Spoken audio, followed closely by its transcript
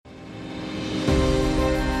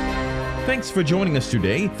Thanks for joining us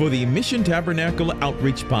today for the Mission Tabernacle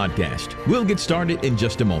Outreach Podcast. We'll get started in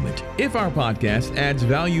just a moment. If our podcast adds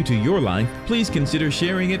value to your life, please consider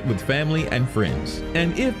sharing it with family and friends.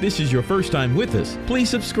 And if this is your first time with us, please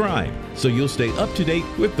subscribe so you'll stay up to date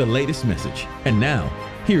with the latest message. And now,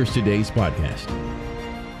 here's today's podcast.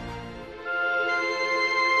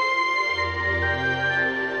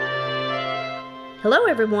 Hello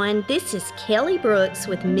everyone, this is Kelly Brooks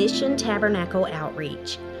with Mission Tabernacle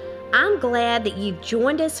Outreach. I'm glad that you've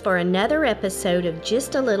joined us for another episode of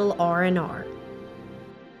Just a Little R&R.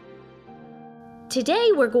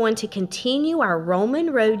 Today we're going to continue our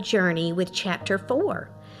Roman road journey with chapter 4.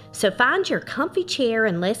 So find your comfy chair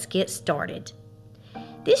and let's get started.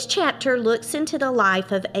 This chapter looks into the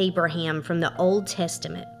life of Abraham from the Old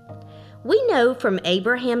Testament. We know from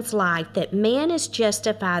Abraham's life that man is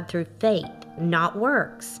justified through faith, not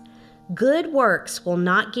works. Good works will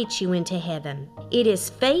not get you into heaven. It is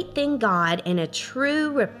faith in God and a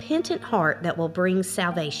true repentant heart that will bring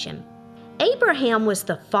salvation. Abraham was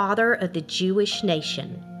the father of the Jewish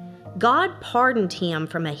nation. God pardoned him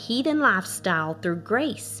from a heathen lifestyle through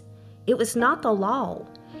grace. It was not the law.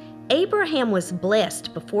 Abraham was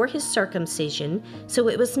blessed before his circumcision, so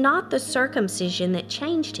it was not the circumcision that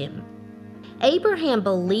changed him. Abraham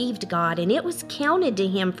believed God, and it was counted to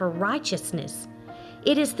him for righteousness.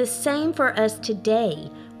 It is the same for us today.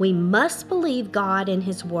 We must believe God and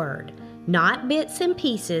His Word, not bits and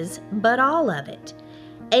pieces, but all of it.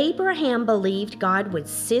 Abraham believed God would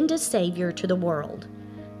send a Savior to the world.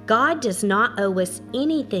 God does not owe us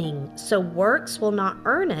anything, so works will not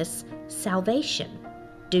earn us salvation.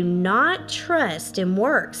 Do not trust in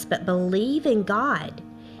works, but believe in God.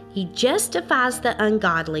 He justifies the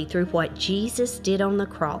ungodly through what Jesus did on the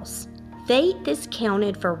cross. Faith is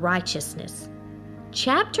counted for righteousness.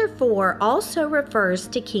 Chapter 4 also refers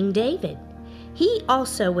to King David. He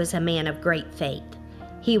also was a man of great faith.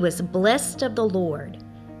 He was blessed of the Lord.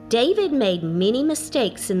 David made many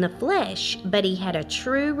mistakes in the flesh, but he had a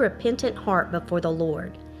true repentant heart before the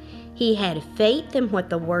Lord. He had faith in what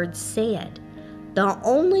the Word said. The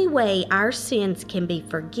only way our sins can be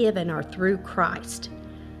forgiven are through Christ.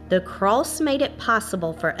 The cross made it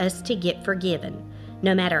possible for us to get forgiven,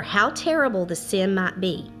 no matter how terrible the sin might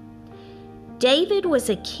be. David was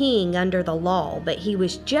a king under the law, but he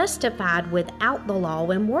was justified without the law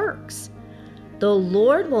and works. The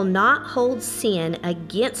Lord will not hold sin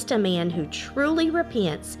against a man who truly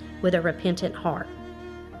repents with a repentant heart.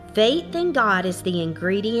 Faith in God is the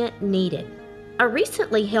ingredient needed. I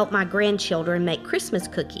recently helped my grandchildren make Christmas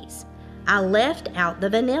cookies. I left out the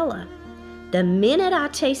vanilla. The minute I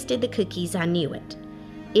tasted the cookies, I knew it.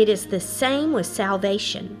 It is the same with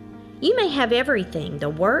salvation. You may have everything, the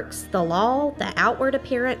works, the law, the outward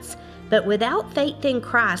appearance, but without faith in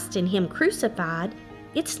Christ and Him crucified,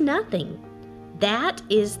 it's nothing. That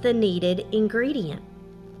is the needed ingredient.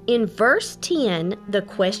 In verse 10, the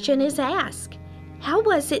question is asked, how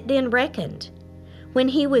was it then reckoned? When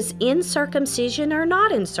he was in circumcision or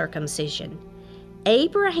not in circumcision?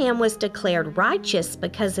 Abraham was declared righteous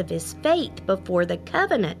because of his faith before the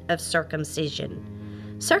covenant of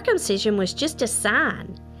circumcision. Circumcision was just a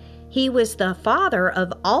sign. He was the father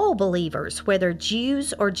of all believers, whether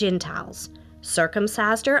Jews or Gentiles,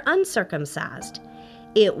 circumcised or uncircumcised.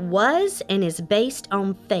 It was and is based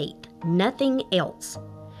on faith, nothing else.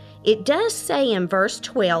 It does say in verse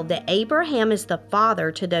 12 that Abraham is the father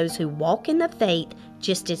to those who walk in the faith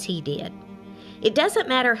just as he did. It doesn't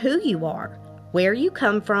matter who you are, where you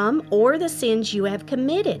come from, or the sins you have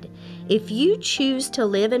committed. If you choose to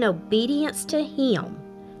live in obedience to Him,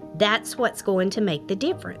 that's what's going to make the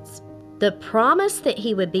difference. The promise that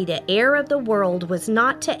he would be the heir of the world was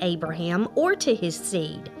not to Abraham or to his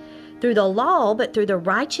seed through the law, but through the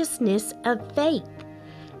righteousness of faith.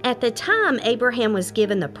 At the time Abraham was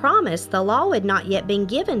given the promise, the law had not yet been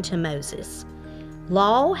given to Moses.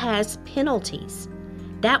 Law has penalties.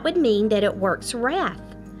 That would mean that it works wrath.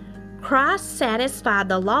 Christ satisfied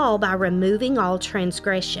the law by removing all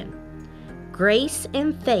transgression. Grace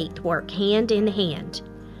and faith work hand in hand.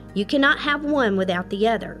 You cannot have one without the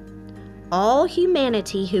other. All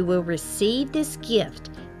humanity who will receive this gift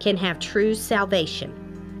can have true salvation.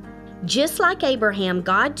 Just like Abraham,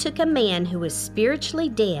 God took a man who was spiritually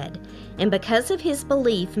dead, and because of his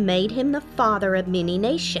belief made him the father of many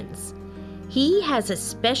nations. He has a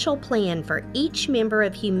special plan for each member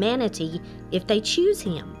of humanity if they choose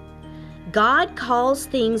Him. God calls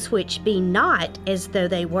things which be not as though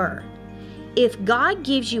they were. If God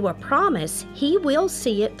gives you a promise, He will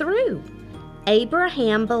see it through.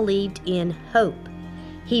 Abraham believed in hope.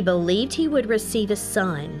 He believed he would receive a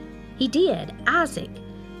son. He did, Isaac.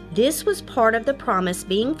 This was part of the promise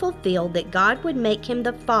being fulfilled that God would make him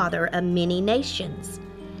the father of many nations.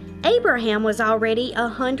 Abraham was already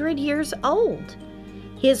 100 years old.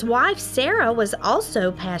 His wife Sarah was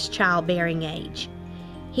also past childbearing age.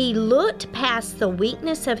 He looked past the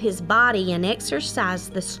weakness of his body and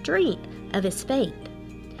exercised the strength of his faith.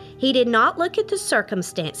 He did not look at the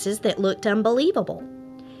circumstances that looked unbelievable.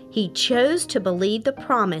 He chose to believe the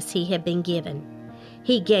promise he had been given.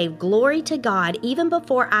 He gave glory to God even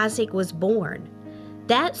before Isaac was born.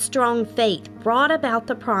 That strong faith brought about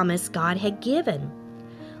the promise God had given.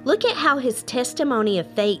 Look at how his testimony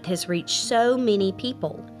of faith has reached so many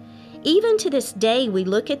people. Even to this day, we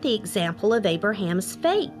look at the example of Abraham's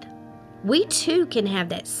faith. We too can have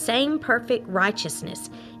that same perfect righteousness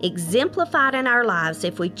exemplified in our lives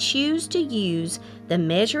if we choose to use the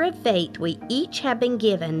measure of faith we each have been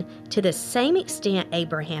given to the same extent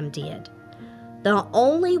Abraham did. The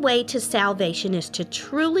only way to salvation is to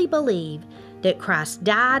truly believe that Christ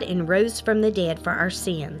died and rose from the dead for our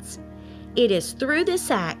sins. It is through this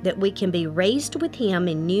act that we can be raised with him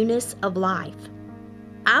in newness of life.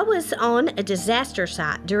 I was on a disaster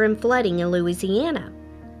site during flooding in Louisiana.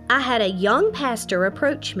 I had a young pastor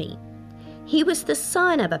approach me. He was the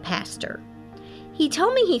son of a pastor. He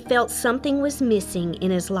told me he felt something was missing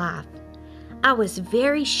in his life. I was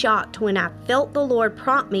very shocked when I felt the Lord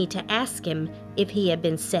prompt me to ask him if he had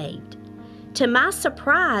been saved. To my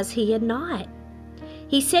surprise, he had not.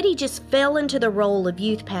 He said he just fell into the role of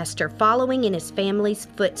youth pastor, following in his family's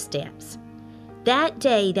footsteps. That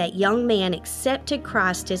day, that young man accepted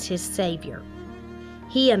Christ as his Savior.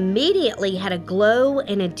 He immediately had a glow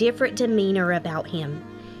and a different demeanor about him.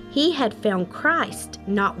 He had found Christ,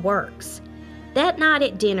 not works. That night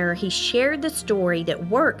at dinner, he shared the story that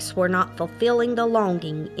works were not fulfilling the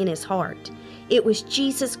longing in his heart. It was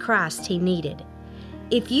Jesus Christ he needed.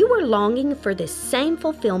 If you are longing for this same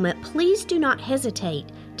fulfillment, please do not hesitate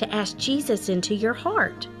to ask Jesus into your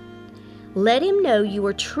heart. Let him know you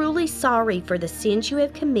are truly sorry for the sins you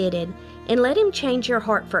have committed, and let him change your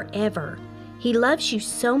heart forever. He loves you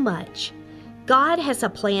so much. God has a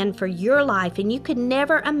plan for your life, and you could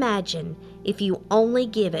never imagine if you only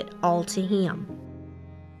give it all to him.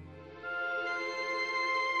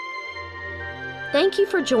 Thank you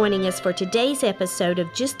for joining us for today's episode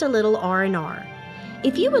of Just a Little R&R.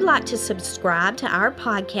 If you would like to subscribe to our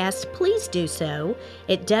podcast, please do so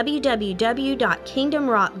at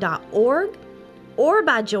www.kingdomrock.org or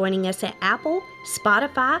by joining us at Apple,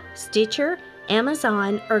 Spotify, Stitcher,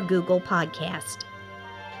 Amazon, or Google Podcast.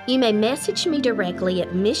 You may message me directly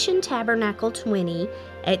at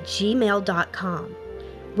missiontabernacle20@gmail.com.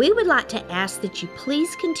 We would like to ask that you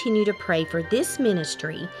please continue to pray for this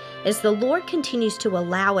ministry as the Lord continues to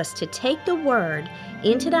allow us to take the word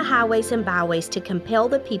into the highways and byways to compel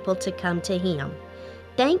the people to come to him.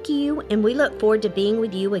 Thank you, and we look forward to being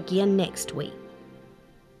with you again next week.